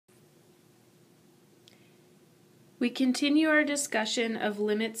We continue our discussion of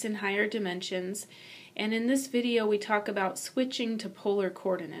limits in higher dimensions, and in this video we talk about switching to polar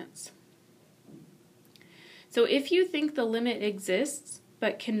coordinates. So if you think the limit exists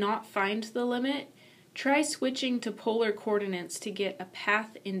but cannot find the limit, try switching to polar coordinates to get a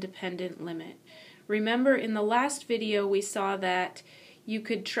path-independent limit. Remember, in the last video we saw that you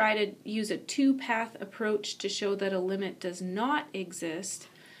could try to use a two-path approach to show that a limit does not exist,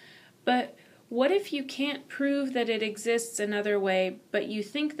 but what if you can't prove that it exists another way, but you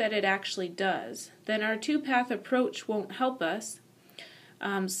think that it actually does? Then our two-path approach won't help us.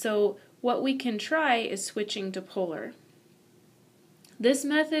 So what we can try is switching to polar. This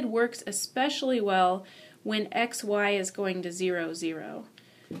method works especially well when xy is going to 0, 0.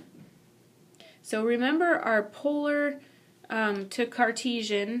 So remember our polar to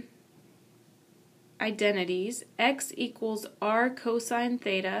Cartesian identities. X equals r cosine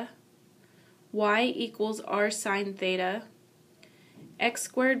theta, y equals r sine theta, x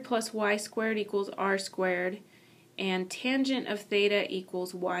squared plus y squared equals r squared, and tangent of theta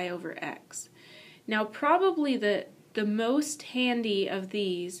equals y over x. Now probably the most handy of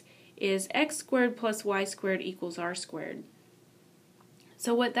these is x squared plus y squared equals r squared.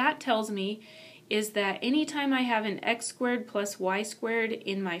 So what that tells me is that anytime I have an x squared plus y squared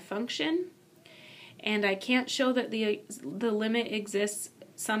in my function, and I can't show that the limit exists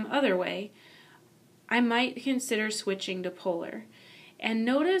some other way, I might consider switching to polar. And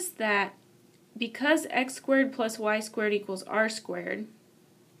notice that because x squared plus y squared equals r squared,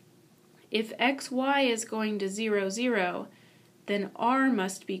 if xy is going to 0, 0, then r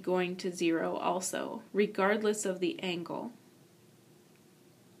must be going to 0 also, regardless of the angle.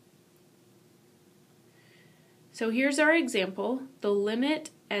 So here's our example. The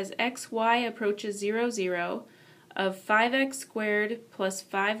limit as xy approaches 0, 0 of 5x squared plus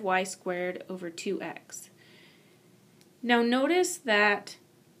 5y squared over 2x. Now notice that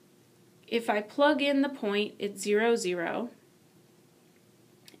if I plug in the point, it's 0, 0,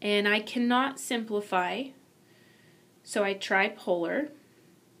 and I cannot simplify, so I try polar.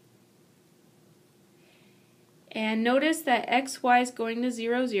 And notice that xy is going to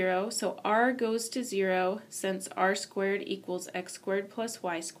 0, 0, so r goes to 0 since r squared equals x squared plus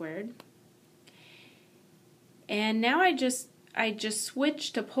y squared. And now I just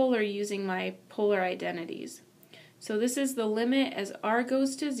switch to polar using my polar identities. So this is the limit as r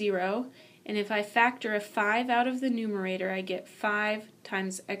goes to 0, and if I factor a 5 out of the numerator, I get 5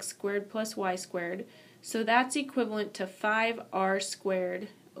 times x squared plus y squared. So that's equivalent to 5r squared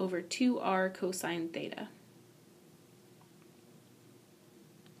over 2r cosine theta.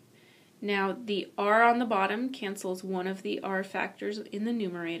 Now the r on the bottom cancels one of the r factors in the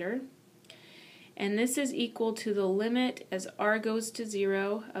numerator. And this is equal to the limit as r goes to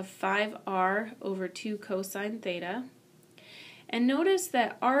 0 of 5r over 2 cosine theta. And notice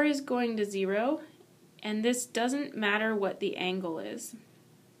that r is going to 0, and this doesn't matter what the angle is.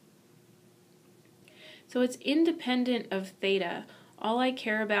 So it's independent of theta. All I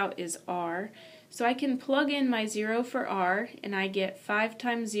care about is r. So I can plug in my 0 for r, and I get 5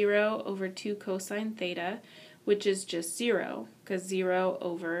 times 0 over 2 cosine theta, which is just 0, because 0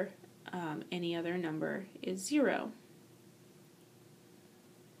 over any other number is 0.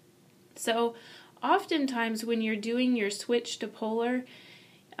 So oftentimes when you're doing your switch to polar,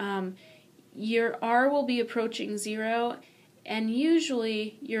 your r will be approaching 0, and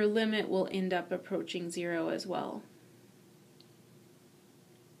usually your limit will end up approaching 0 as well.